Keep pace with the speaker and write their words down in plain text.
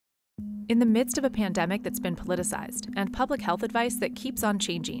In the midst of a pandemic that's been politicized and public health advice that keeps on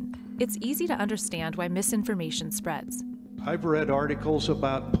changing, it's easy to understand why misinformation spreads. I've read articles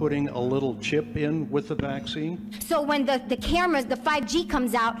about putting a little chip in with the vaccine. So when the cameras, the 5G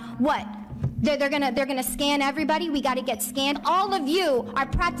comes out, what? They're gonna scan everybody. We got to get scanned. All of you are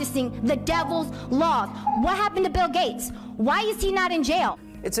practicing the devil's laws. What happened to Bill Gates? Why is he not in jail?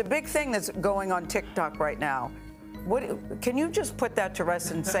 It's a big thing that's going on TikTok right now. Can you just put that to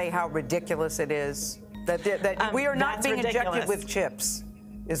rest and say how ridiculous it is that we are not being injected with chips?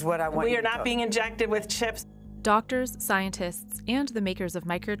 Is what I want. We are not being injected with chips. Doctors, scientists, and the makers of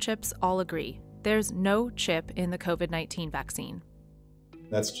microchips all agree there's no chip in the COVID-19 vaccine.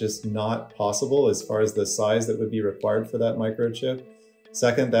 That's just not possible as far as the size that would be required for that microchip.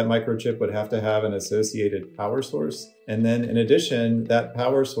 Second, that microchip would have to have an associated power source. And then in addition, that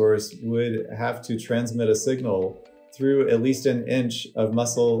power source would have to transmit a signal through at least an inch of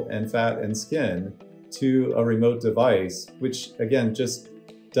muscle and fat and skin to a remote device, which again, just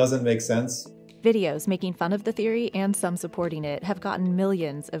doesn't make sense. Videos making fun of the theory and some supporting it have gotten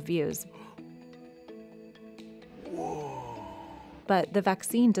millions of views. But the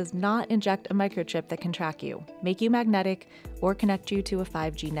vaccine does not inject a microchip that can track you, make you magnetic, or connect you to a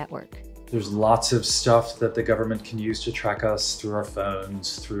 5G network. There's lots of stuff that the government can use to track us through our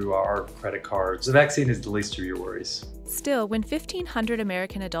phones, through our credit cards. The vaccine is the least of your worries. Still, when 1,500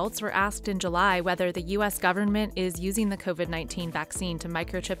 American adults were asked in July whether the U.S. government is using the COVID-19 vaccine to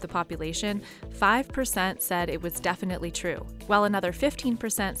microchip the population, 5% said it was definitely true, while another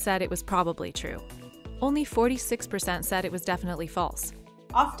 15% said it was probably true. Only 46% said it was definitely false.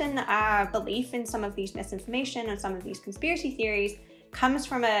 Often our belief in some of these misinformation and some of these conspiracy theories comes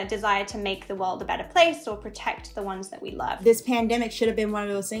from a desire to make the world a better place or protect the ones that we love. This pandemic should have been one of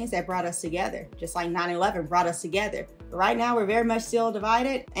those things that brought us together, just like 9/11 brought us together. But right now, we're very much still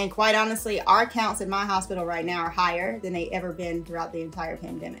divided. And quite honestly, our counts in my hospital right now are higher than they ever been throughout the entire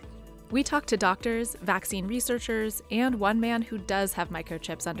pandemic. We talked to doctors, vaccine researchers, and one man who does have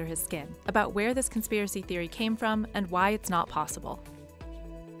microchips under his skin about where this conspiracy theory came from and why it's not possible.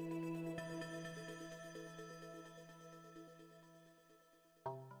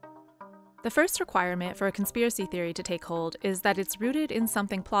 The first requirement for a conspiracy theory to take hold is that it's rooted in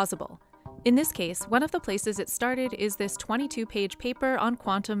something plausible. In this case, one of the places it started is this 22-page paper on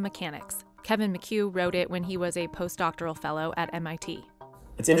quantum mechanics. Kevin McHugh wrote it when he was a postdoctoral fellow at MIT.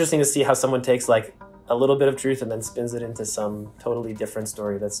 It's interesting to see how someone takes like a little bit of truth and then spins it into some totally different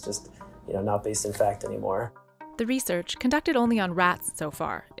story that's just, not based in fact anymore. The research, conducted only on rats so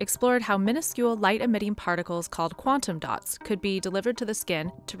far, explored how minuscule light-emitting particles called quantum dots could be delivered to the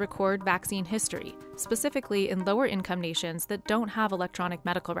skin to record vaccine history, specifically in lower-income nations that don't have electronic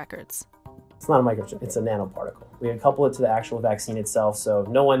medical records. It's not a microchip, it's a nanoparticle. We can couple it to the actual vaccine itself, so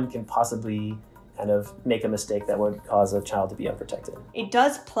no one can possibly kind of make a mistake that would cause a child to be unprotected. It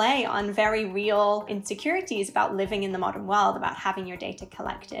does play on very real insecurities about living in the modern world, about having your data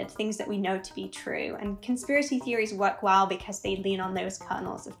collected, things that we know to be true. And conspiracy theories work well because they lean on those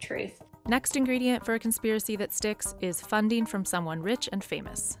kernels of truth. Next ingredient for a conspiracy that sticks is funding from someone rich and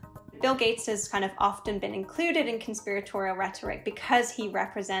famous. Bill Gates has kind of often been included in conspiratorial rhetoric because he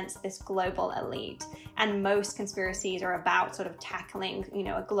represents this global elite. And most conspiracies are about sort of tackling,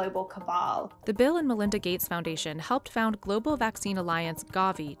 a global cabal. The Bill and Melinda Gates Foundation helped found Global Vaccine Alliance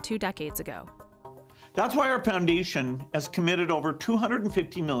Gavi 2 decades ago. That's why our foundation has committed over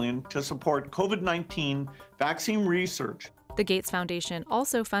 $250 million to support COVID-19 vaccine research. The Gates Foundation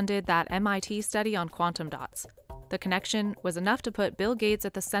also funded that MIT study on quantum dots. The connection was enough to put Bill Gates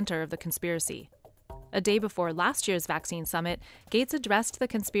at the center of the conspiracy. A day before last year's vaccine summit, Gates addressed the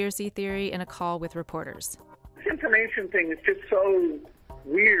conspiracy theory in a call with reporters. This information thing is just so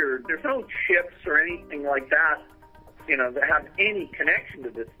weird. There's no chips or anything like that, that have any connection to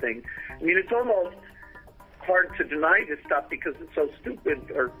this thing. I mean, it's almost hard to deny this stuff because it's so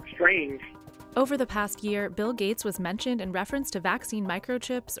stupid or strange. Over the past year, Bill Gates was mentioned in reference to vaccine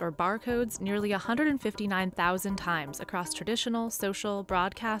microchips or barcodes nearly 159,000 times across traditional, social,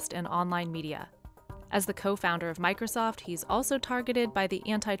 broadcast, and online media. As the co-founder of Microsoft, he's also targeted by the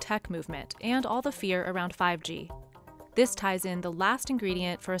anti-tech movement and all the fear around 5G. This ties in the last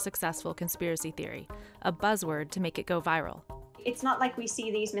ingredient for a successful conspiracy theory, a buzzword to make it go viral. It's not like we see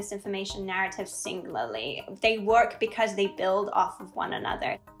these misinformation narratives singularly. They work because they build off of one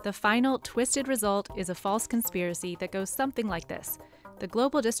another. The final twisted result is a false conspiracy that goes something like this. The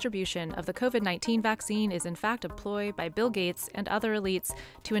global distribution of the COVID-19 vaccine is in fact a ploy by Bill Gates and other elites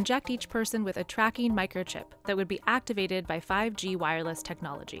to inject each person with a tracking microchip that would be activated by 5G wireless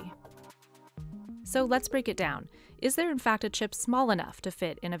technology. So let's break it down. Is there in fact a chip small enough to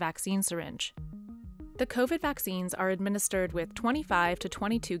fit in a vaccine syringe? The COVID vaccines are administered with 25 to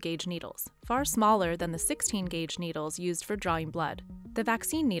 22 gauge needles, far smaller than the 16 gauge needles used for drawing blood. The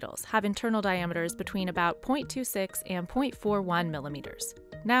vaccine needles have internal diameters between about 0.26 and 0.41 millimeters.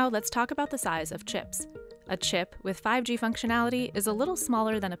 Now let's talk about the size of chips. A chip with 5G functionality is a little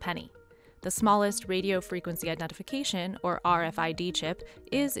smaller than a penny. The smallest radio frequency identification, or RFID chip,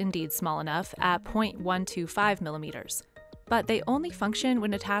 is indeed small enough at 0.125 millimeters. But they only function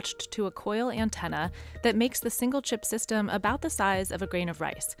when attached to a coil antenna that makes the single chip system about the size of a grain of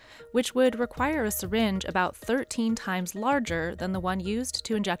rice, which would require a syringe about 13 times larger than the one used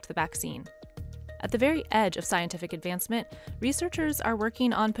to inject the vaccine. At the very edge of scientific advancement, researchers are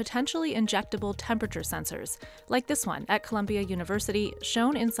working on potentially injectable temperature sensors, like this one at Columbia University,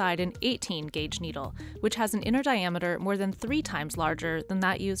 shown inside an 18-gauge needle, which has an inner diameter more than 3 times larger than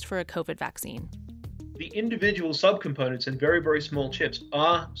that used for a COVID vaccine. The individual subcomponents in very, very small chips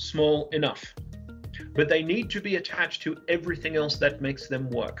are small enough, but they need to be attached to everything else that makes them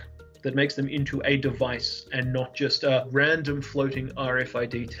work, that makes them into a device and not just a random floating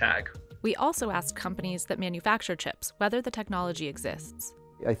RFID tag. We also asked companies that manufacture chips whether the technology exists.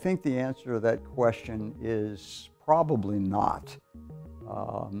 I think the answer to that question is probably not.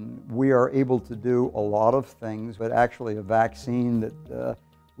 We are able to do a lot of things, but actually a vaccine that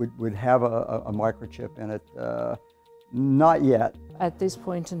would have a microchip in it, not yet. At this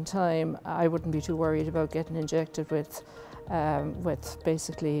point in time, I wouldn't be too worried about getting injected with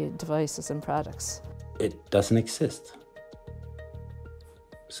basically devices and products. It doesn't exist.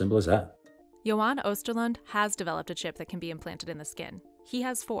 Simple as that. Johan Osterlund has developed a chip that can be implanted in the skin. He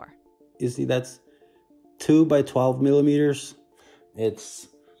has 4. You see, that's 2 by 12 millimeters. It's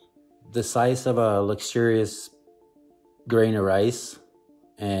the size of a luxurious grain of rice,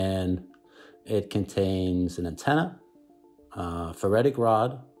 and it contains an antenna, a ferritic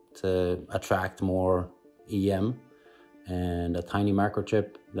rod to attract more EM, and a tiny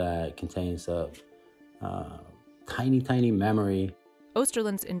microchip that contains a tiny memory.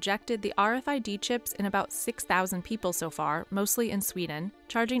 Osterlund's injected the RFID chips in about 6,000 people so far, mostly in Sweden,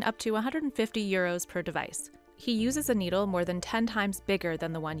 charging up to 150 euros per device. He uses a needle more than 10 times bigger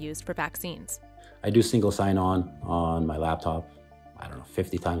than the one used for vaccines. I do single sign-on my laptop,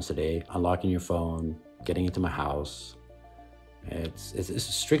 50 times a day, unlocking your phone, getting into my house. It's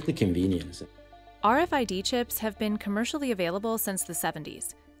strictly convenience. RFID chips have been commercially available since the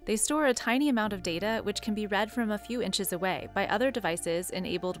 70s. They store a tiny amount of data which can be read from a few inches away by other devices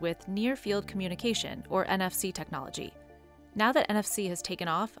enabled with near-field communication, or NFC technology. Now that NFC has taken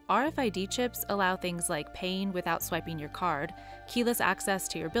off, RFID chips allow things like paying without swiping your card, keyless access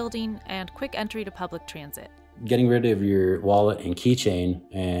to your building, and quick entry to public transit. Getting rid of your wallet and keychain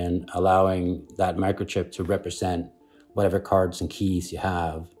and allowing that microchip to represent whatever cards and keys you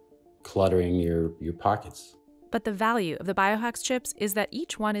have, cluttering your pockets. But the value of the Biohax chips is that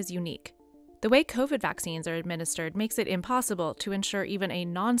each one is unique. The way COVID vaccines are administered makes it impossible to ensure even a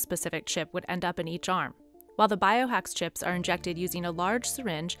non-specific chip would end up in each arm. While the Biohax chips are injected using a large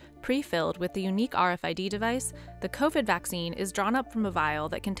syringe pre-filled with the unique RFID device, the COVID vaccine is drawn up from a vial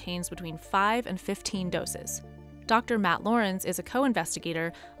that contains between 5 and 15 doses. Dr. Matt Lawrence is a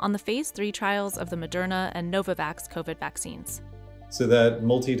co-investigator on the Phase 3 trials of the Moderna and Novavax COVID vaccines. So that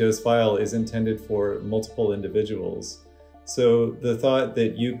multi-dose vial is intended for multiple individuals. So the thought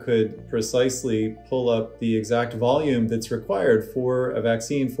that you could precisely pull up the exact volume that's required for a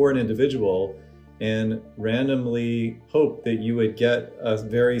vaccine for an individual and randomly hope that you would get a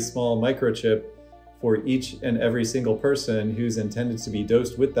very small microchip for each and every single person who's intended to be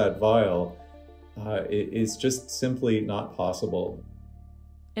dosed with that vial is just simply not possible.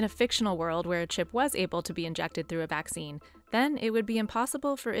 In a fictional world where a chip was able to be injected through a vaccine, then it would be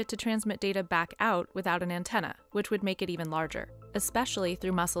impossible for it to transmit data back out without an antenna, which would make it even larger, especially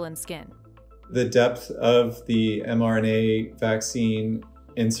through muscle and skin. The depth of the mRNA vaccine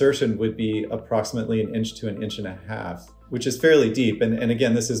insertion would be approximately 1 inch to 1.5 inches, which is fairly deep. And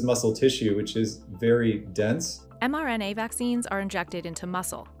again, this is muscle tissue, which is very dense. mRNA vaccines are injected into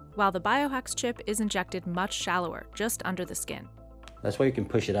muscle, while the Biohax chip is injected much shallower, just under the skin. That's why you can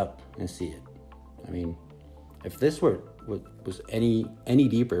push it up and see it. I mean, if this was any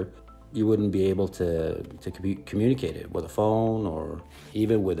deeper, you wouldn't be able to communicate it with a phone or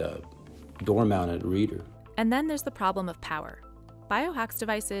even with a door-mounted reader. And then there's the problem of power. Biohax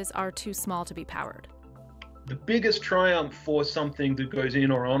devices are too small to be powered. The biggest triumph for something that goes in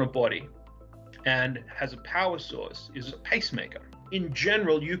or on a body and has a power source is a pacemaker. In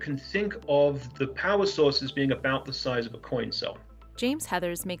general, you can think of the power source as being about the size of a coin cell. James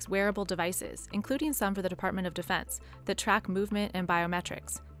Heathers makes wearable devices, including some for the Department of Defense, that track movement and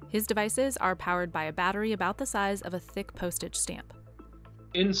biometrics. His devices are powered by a battery about the size of a thick postage stamp.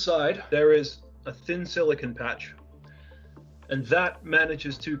 Inside, there is a thin silicon patch, and that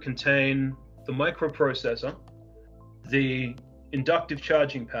manages to contain the microprocessor, the inductive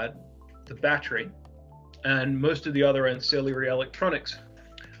charging pad, the battery, and most of the other ancillary electronics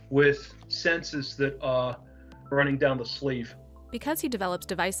with sensors that are running down the sleeve. Because he develops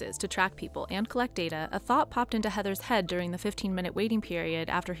devices to track people and collect data, a thought popped into Heathers' head during the 15-minute waiting period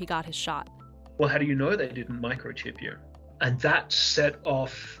after he got his shot. Well, how do you know they didn't microchip you? And that set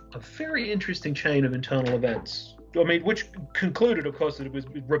off a very interesting chain of internal events. I mean, which concluded, of course, that it was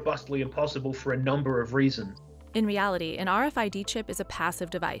robustly impossible for a number of reasons. In reality, an RFID chip is a passive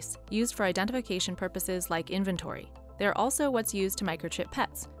device, used for identification purposes like inventory. They're also what's used to microchip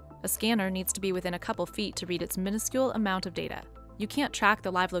pets. A scanner needs to be within a couple feet to read its minuscule amount of data. You can't track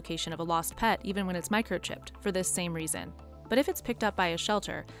the live location of a lost pet even when it's microchipped, for this same reason. But if it's picked up by a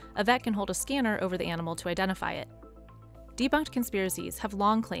shelter, a vet can hold a scanner over the animal to identify it. Debunked conspiracies have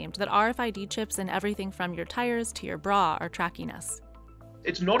long claimed that RFID chips in everything from your tires to your bra are tracking us.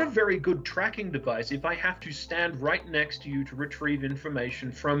 It's not a very good tracking device if I have to stand right next to you to retrieve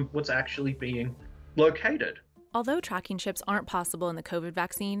information from what's actually being located. Although tracking chips aren't possible in the COVID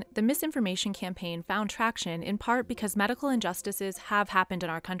vaccine, the misinformation campaign found traction in part because medical injustices have happened in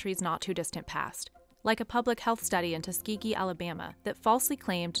our country's not too distant past, like a public health study in Tuskegee, Alabama, that falsely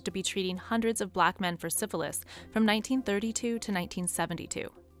claimed to be treating hundreds of black men for syphilis from 1932 to 1972.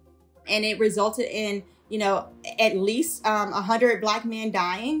 And it resulted in, at least 100 black men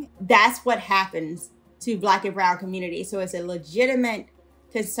dying. That's what happens to black and brown communities. So it's a legitimate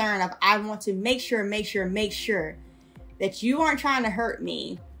concern of, I want to make sure that you aren't trying to hurt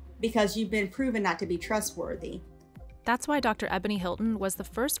me because you've been proven not to be trustworthy. That's why Dr. Ebony Hilton was the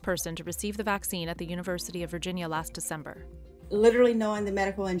first person to receive the vaccine at the University of Virginia last December. Literally knowing the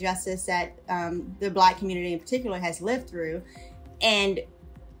medical injustice that the black community in particular has lived through, and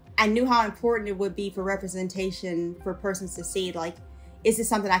I knew how important it would be for representation for persons to see, is this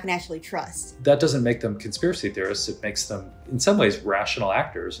something I can actually trust? That doesn't make them conspiracy theorists. It makes them, in some ways, rational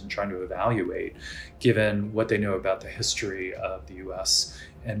actors in trying to evaluate, given what they know about the history of the U.S.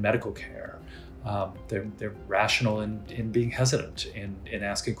 and medical care. They're rational in being hesitant, in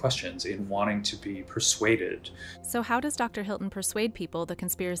asking questions, in wanting to be persuaded. So how does Dr. Hilton persuade people the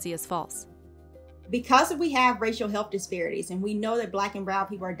conspiracy is false? Because we have racial health disparities and we know that black and brown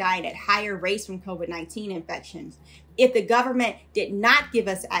people are dying at higher rates from COVID-19 infections, if the government did not give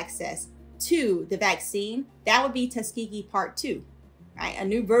us access to the vaccine, that would be Tuskegee Part 2, right? A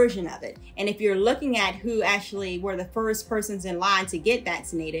new version of it. And if you're looking at who actually were the first persons in line to get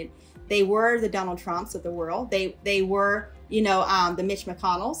vaccinated, they were the Donald Trumps of the world. They were, the Mitch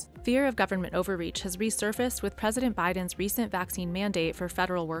McConnells. Fear of government overreach has resurfaced with President Biden's recent vaccine mandate for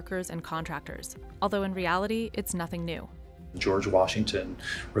federal workers and contractors, although in reality, it's nothing new. George Washington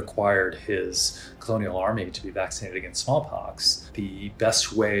required his colonial army to be vaccinated against smallpox. The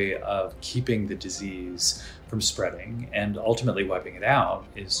best way of keeping the disease from spreading and ultimately wiping it out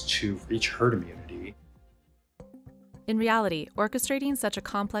is to reach herd immunity. In reality, orchestrating such a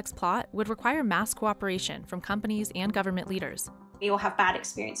complex plot would require mass cooperation from companies and government leaders. We all have bad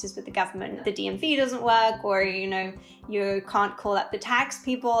experiences with the government. The DMV doesn't work, or you can't call up the tax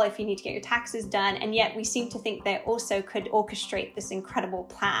people if you need to get your taxes done. And yet we seem to think they also could orchestrate this incredible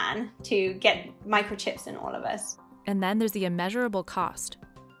plan to get microchips in all of us. And then there's the immeasurable cost.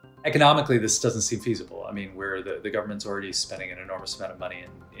 Economically, this doesn't seem feasible. I mean, where the government's already spending an enormous amount of money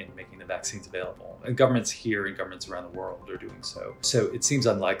in making the vaccines available. And governments here and governments around the world are doing so. So it seems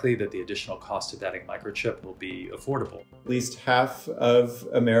unlikely that the additional cost of adding microchip will be affordable. At least half of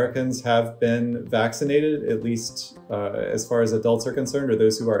Americans have been vaccinated, at least as far as adults are concerned, or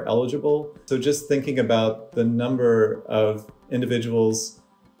those who are eligible. So just thinking about the number of individuals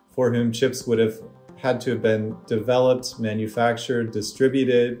for whom chips would have had to have been developed, manufactured,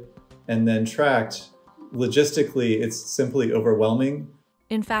 distributed, and then tracked, logistically, it's simply overwhelming.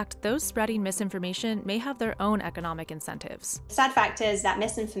 In fact, those spreading misinformation may have their own economic incentives. The sad fact is that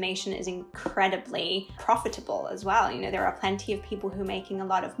misinformation is incredibly profitable as well. There are plenty of people who are making a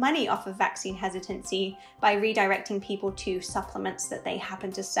lot of money off of vaccine hesitancy by redirecting people to supplements that they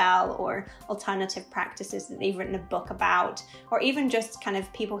happen to sell, or alternative practices that they've written a book about, or even just kind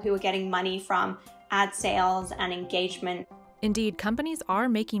of people who are getting money from ad sales and engagement. Indeed, companies are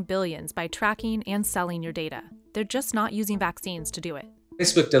making billions by tracking and selling your data. They're just not using vaccines to do it.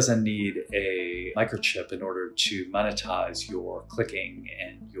 Facebook doesn't need a microchip in order to monetize your clicking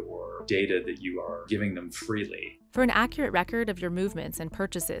and your your data that you are giving them freely. For an accurate record of your movements and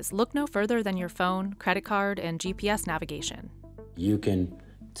purchases, look no further than your phone, credit card, and GPS navigation. You can,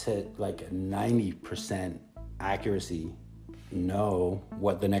 to like a 90% accuracy, know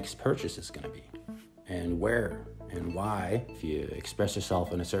what the next purchase is going to be and where and why. If you express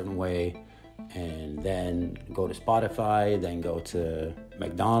yourself in a certain way and then go to Spotify, then go to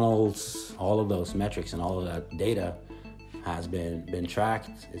McDonald's, all of those metrics and all of that data has been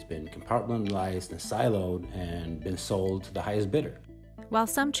tracked, it's been compartmentalized and siloed and been sold to the highest bidder. While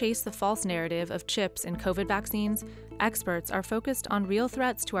some chase the false narrative of chips in COVID vaccines, experts are focused on real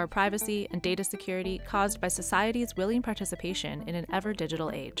threats to our privacy and data security caused by society's willing participation in an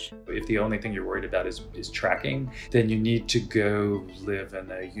ever-digital age. If the only thing you're worried about is tracking, then you need to go live in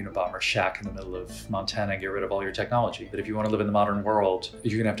a Unabomber shack in the middle of Montana and get rid of all your technology. But if you want to live in the modern world,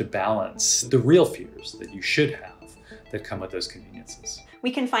 you're going to have to balance the real fears that you should have that come with those conveniences.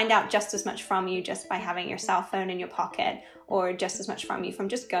 We can find out just as much from you just by having your cell phone in your pocket, or just as much from you from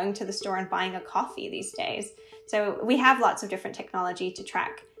just going to the store and buying a coffee these days. So we have lots of different technology to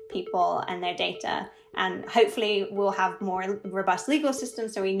track people and their data, and hopefully we'll have more robust legal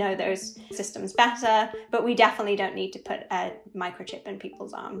systems so we know those systems better, but we definitely don't need to put a microchip in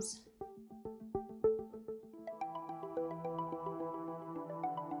people's arms.